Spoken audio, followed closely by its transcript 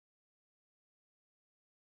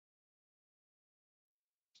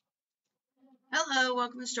Hello,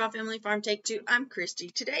 welcome to Straw Family Farm Take 2. I'm Christy.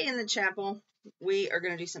 Today in the chapel, we are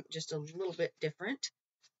going to do something just a little bit different.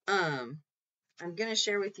 I'm going to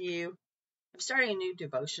share with you, I'm starting a new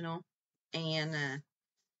devotional, and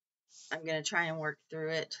I'm going to try and work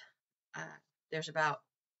through it. There's about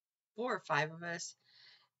 4 or 5 of us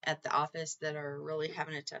at the office that are really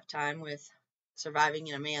having a tough time with surviving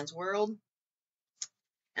in a man's world.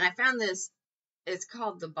 And I found this, it's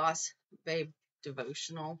called the Boss Babe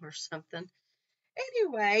Devotional or something.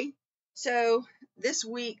 Anyway, so this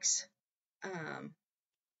week's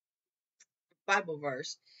Bible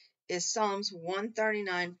verse is Psalms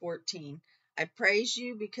 139:14. I praise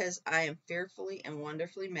you because I am fearfully and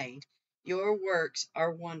wonderfully made. Your works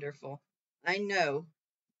are wonderful. I know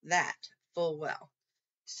that full well.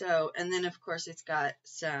 So, and then of course it's got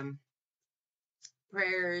some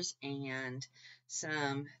prayers and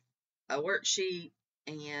some a worksheet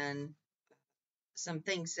and some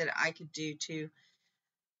things that I could do to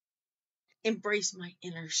embrace my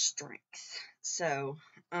inner strength. So,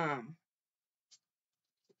 and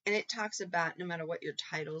it talks about no matter what your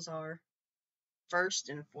titles are, first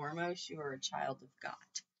and foremost, you are a child of God.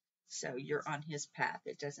 So you're on his path.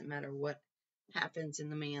 It doesn't matter what happens in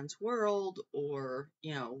the man's world or,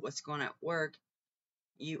 what's going on at work.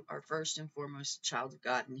 You are first and foremost a child of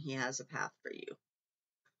God, and he has a path for you.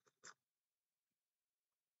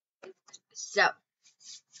 So,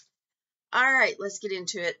 all right, let's get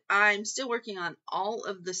into it. I'm still working on all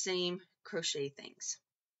of the same crochet things.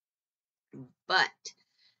 But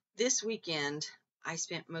this weekend, I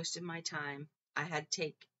spent most of my time, I had to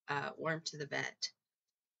take Worm to the vet.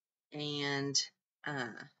 And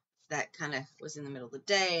that kind of was in the middle of the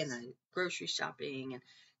day, and then grocery shopping and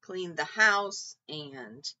cleaned the house,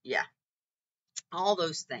 and yeah, all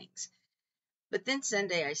those things. But then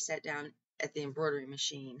Sunday I sat down at the embroidery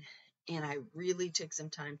machine, and I really took some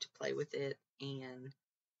time to play with it and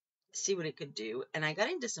see what it could do. And I got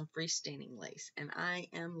into some freestanding lace, and I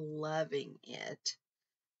am loving it.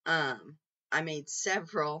 I made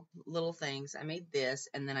several little things. I made this,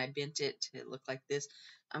 and then I bent it to look like this.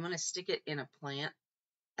 I'm going to stick it in a plant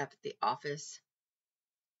up at the office,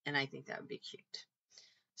 and I think that would be cute.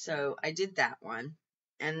 So I did that one,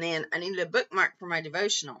 and then I needed a bookmark for my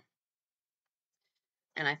devotional,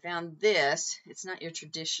 and I found this. It's not your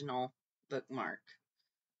traditional bookmark.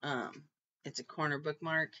 It's a corner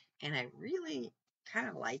bookmark, and I really kind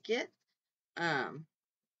of like it.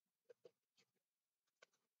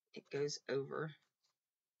 It goes over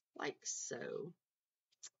like so,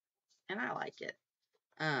 and I like it.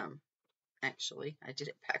 Actually, I did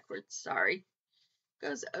it backwards. Sorry.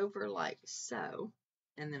 Goes over like so,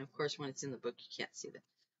 and then of course when it's in the book you can't see that,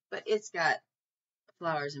 but it's got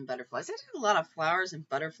flowers and butterflies. I did a lot of flowers and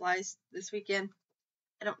butterflies this weekend.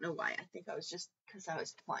 I don't know why. I think I was just because I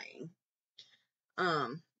was playing.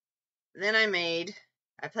 Then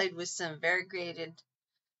I played with some variegated,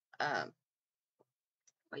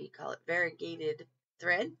 variegated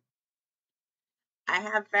thread. I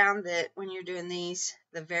have found that when you're doing these,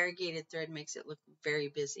 the variegated thread makes it look very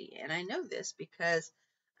busy. And I know this because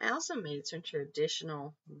I also made some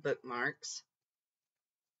traditional bookmarks.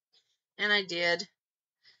 And I did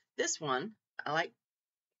this one.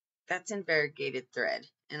 That's in variegated thread,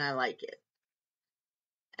 and I like it.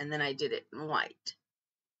 And then I did it in white.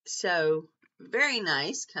 So very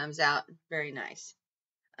nice, comes out very nice.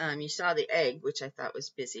 You saw the egg, which I thought was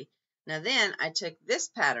busy. Now then I took this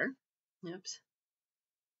pattern,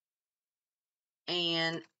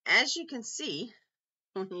 and as you can see,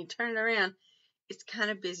 when you turn it around, it's kind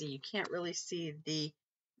of busy. You can't really see the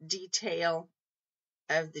detail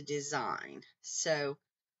of the design. So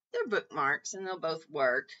they're bookmarks, and they'll both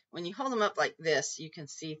work. When you hold them up like this, you can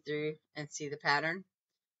see through and see the pattern.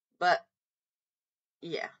 But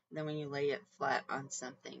yeah, then when you lay it flat on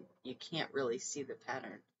something, you can't really see the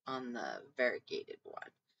pattern on the variegated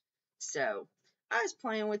one. So I was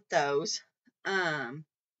playing with those. Then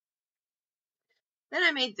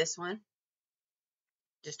I made this one.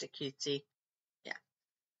 Just a cutesy. Yeah,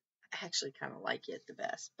 I actually kind of like it the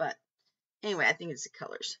best. But anyway, I think it's the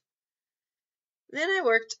colors. Then I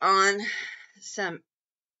worked on some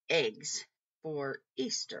eggs for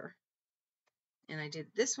Easter. And I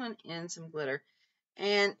did this one in some glitter.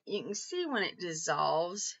 And you can see when it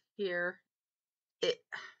dissolves here,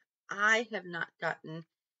 I have not gotten,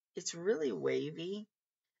 it's really wavy.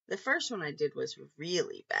 The first one I did was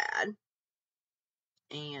really bad,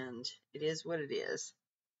 and it is what it is.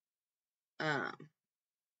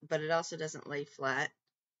 But it also doesn't lay flat.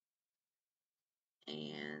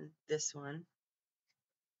 And this one.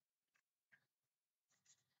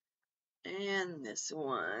 And this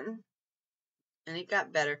one. and it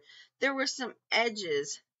got better. There were some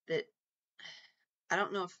edges that I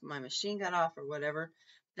don't know if my machine got off or whatever.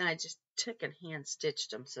 Then I just took and hand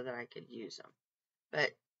stitched them so that I could use them.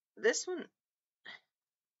 But this one,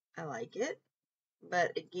 I like it.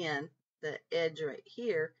 But again, the edge right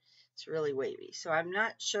here, it's really wavy. So I'm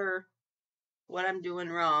not sure what I'm doing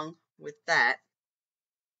wrong with that.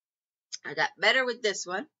 I got better with this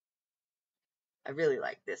one. I really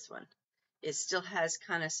like this one. It still has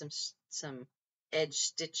kind of some edge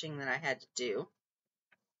stitching that I had to do,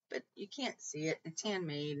 but you can't see it. It's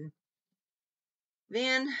handmade.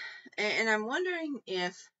 Then, and I'm wondering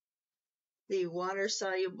if the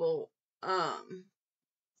water-soluble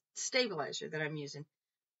stabilizer that I'm using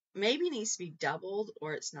maybe needs to be doubled,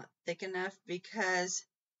 or it's not thick enough, because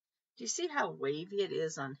do you see how wavy it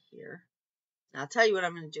is on here? Now, I'll tell you what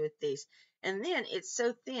I'm going to do with these. And then it's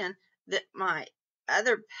so thin that my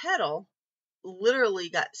other petal literally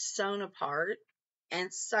got sewn apart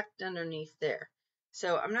and sucked underneath there.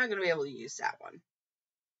 So I'm not going to be able to use that one.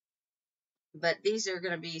 But these are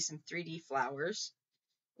going to be some 3D flowers.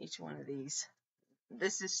 Each one of these.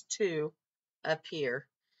 This is 2 up here.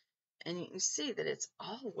 And you can see that it's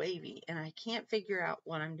all wavy. And I can't figure out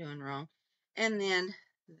what I'm doing wrong. And then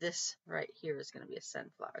this right here is going to be a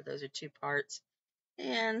sunflower. Those are 2 parts.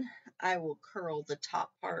 And I will curl the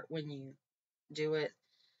top part when you do it.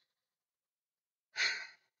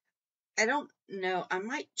 I don't know. I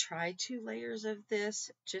might try 2 layers of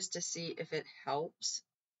this just to see if it helps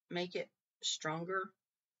make it stronger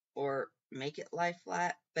or make it lie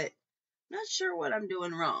flat, but I'm not sure what I'm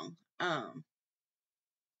doing wrong. I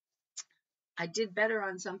did better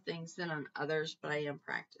on some things than on others, but I am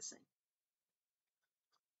practicing.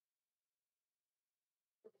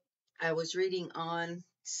 I was reading on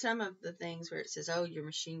some of the things where it says, oh, your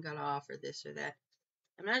machine got off or this or that.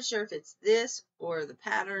 I'm not sure if it's this or the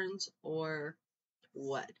patterns or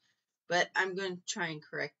what, but I'm going to try and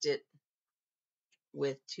correct it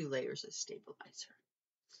with 2 layers of stabilizer.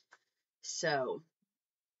 So,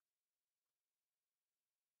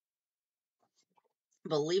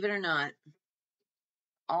 believe it or not,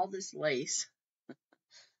 all this lace,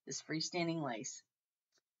 this freestanding lace,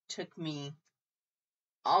 took me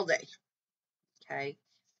all day, okay?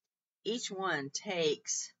 Each one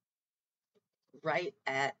takes right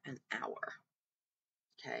at an hour,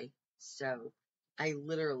 okay? So, I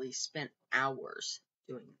literally spent hours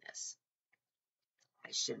doing this.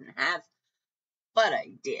 I shouldn't have, but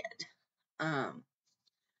I did.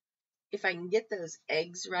 If I can get those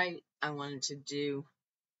eggs right, I wanted to do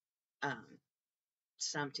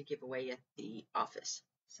some to give away at the office.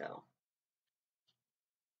 So,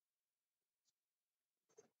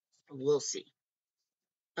 we'll see.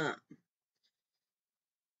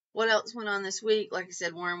 What else went on this week? Like I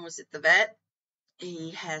said, Warren was at the vet.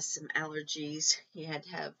 He has some allergies. He had to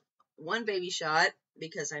have 1 baby shot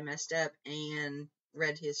because I messed up and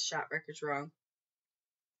read his shot records wrong.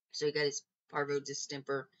 So he got his parvo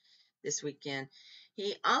distemper this weekend.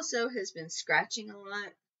 He also has been scratching a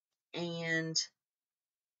lot, and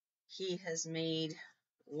he has made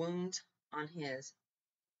wounds on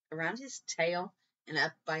around his tail and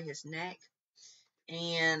up by his neck.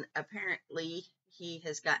 And apparently he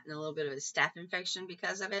has gotten a little bit of a staph infection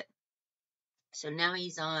because of it. So now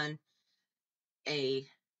he's on he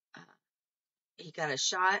got a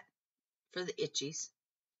shot for the itchies.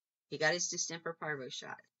 He got his distemper parvo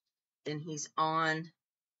shot. Then he's on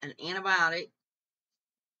an antibiotic,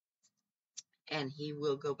 and he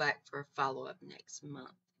will go back for a follow-up next month.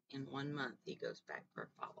 In 1 month, he goes back for a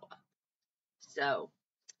follow-up. So,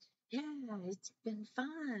 yeah, it's been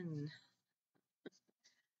fun.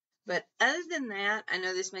 But other than that, I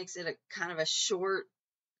know this makes it a kind of a short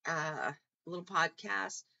little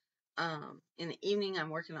podcast. In the evening, I'm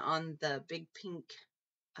working on the big pink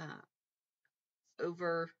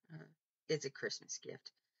it's a Christmas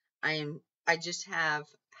gift. I just have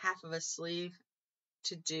half of a sleeve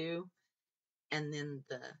to do, and then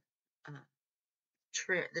the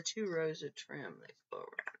the 2 rows of trim that go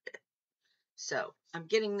around it. So I'm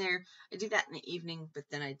getting there. I do that in the evening, but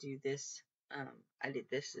then I do this. I did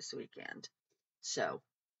this weekend. So,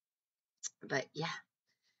 but yeah,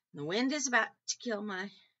 the wind is about to kill my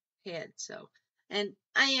head. So, and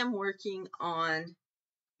I am working on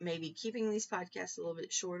maybe keeping these podcasts a little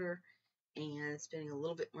bit shorter and spending a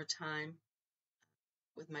little bit more time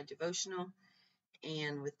with my devotional.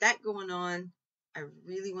 And with that going on, I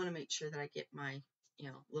really want to make sure that I get my,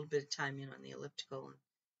 little bit of time in on the elliptical and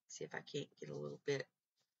see if I can't get a little bit,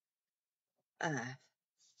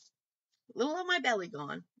 little of my belly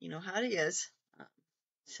gone. You know how it is.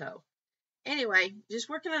 So anyway, just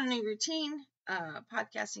working on a new routine.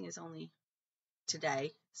 Podcasting is only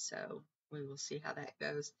today, so we will see how that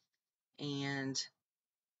goes. And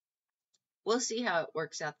we'll see how it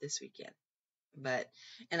works out this weekend.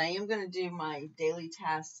 And I am going to do my daily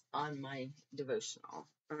tasks on my devotional.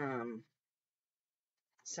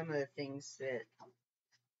 Some of the things that, let's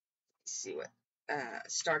see what,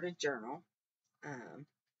 start a journal.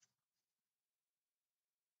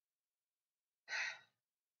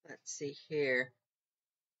 Let's see here.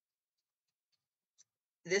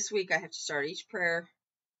 This week I have to start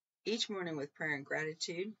each morning with prayer and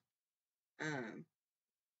gratitude.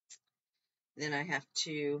 Then I have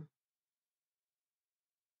to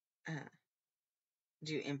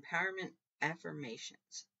do empowerment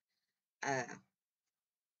affirmations.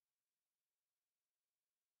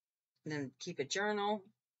 Then keep a journal.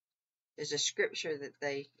 There's a scripture that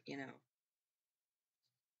they,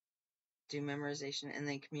 do memorization, and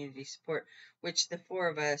then community support, which the four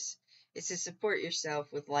of us, is to support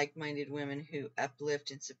yourself with like-minded women who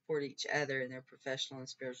uplift and support each other in their professional and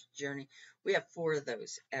spiritual journey. We have 4 of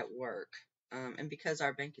those at work. And because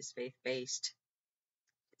our bank is faith-based,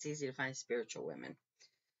 it's easy to find spiritual women.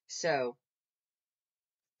 So,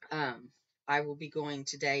 I will be going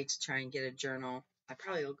today to try and get a journal. I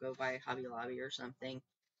probably will go by Hobby Lobby or something,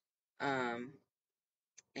 and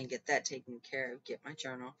get that taken care of, get my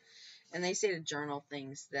journal. And they say to journal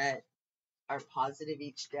things that are positive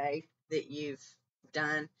each day that you've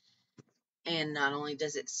done. And not only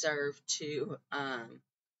does it serve to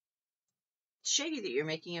show you that you're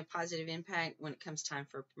making a positive impact, when it comes time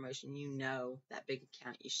for a promotion, that big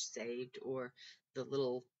account you saved, or the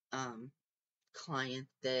little client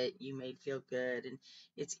that you made feel good, and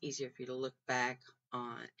it's easier for you to look back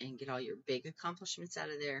on and get all your big accomplishments out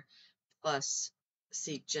of there, plus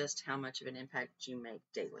see just how much of an impact you make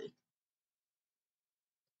daily.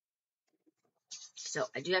 So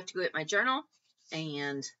I do have to go get my journal,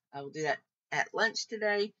 and I will do that at lunch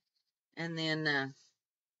today, and then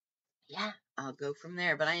I'll go from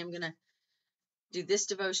there. But I am gonna do this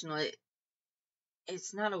devotional.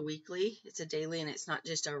 It's not a weekly, it's a daily, and it's not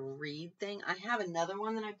just a read thing. I have another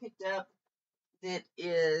one that I picked up that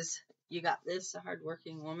is You Got This, a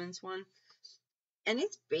Hardworking Woman's one, and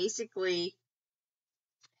it's basically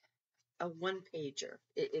a one-pager.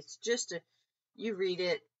 It's just you read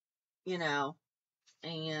it,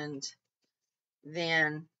 and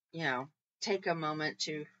then, take a moment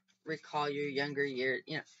to recall your younger year,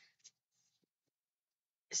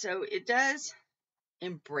 So it does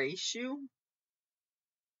embrace you.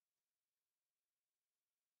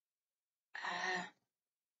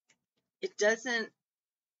 It doesn't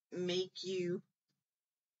makes you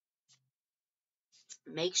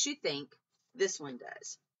think. This one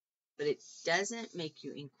does, but it doesn't make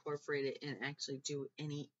you incorporate it and actually do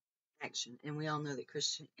any action. And we all know that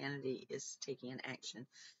Christianity is taking an action.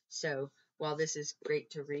 So while this is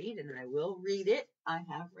great to read, and I will read it, I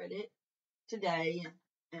have read it today,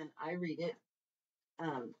 and I read it.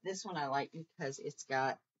 This one I like because it's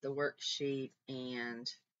got the worksheet,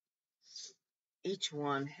 and each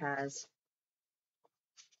one has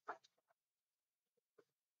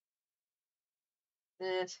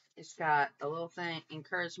this. It's got a little thing,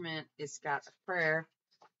 encouragement. It's got a prayer.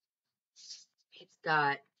 It's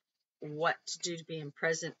got what to do to be in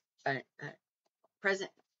present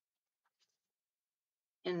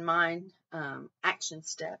in mind, action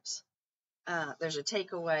steps. There's a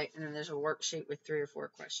takeaway, and then there's a worksheet with 3 or 4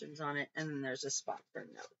 questions on it, and then there's a spot for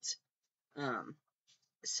notes.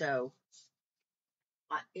 So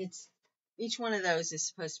it's each one of those is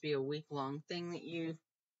supposed to be a week-long thing that you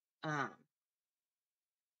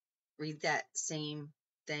read that same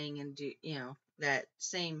thing and do, that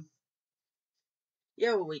same. You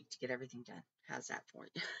have a week to get everything done. How's that for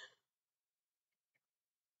you?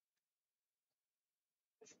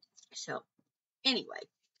 So anyway,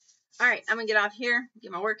 all right, I'm gonna get off here,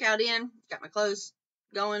 get my workout in, got my clothes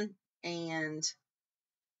going, and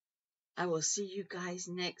I will see you guys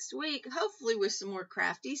next week, hopefully with some more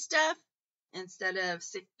crafty stuff instead of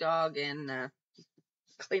sick dog and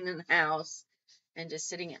cleaning the house and just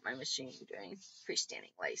sitting at my machine doing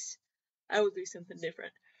freestanding lace. I will do something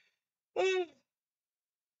different.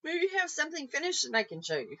 Maybe have something finished and I can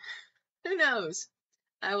show you. Who knows?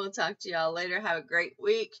 I will talk to y'all later. Have a great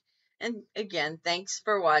week. And again, thanks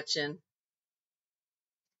for watching.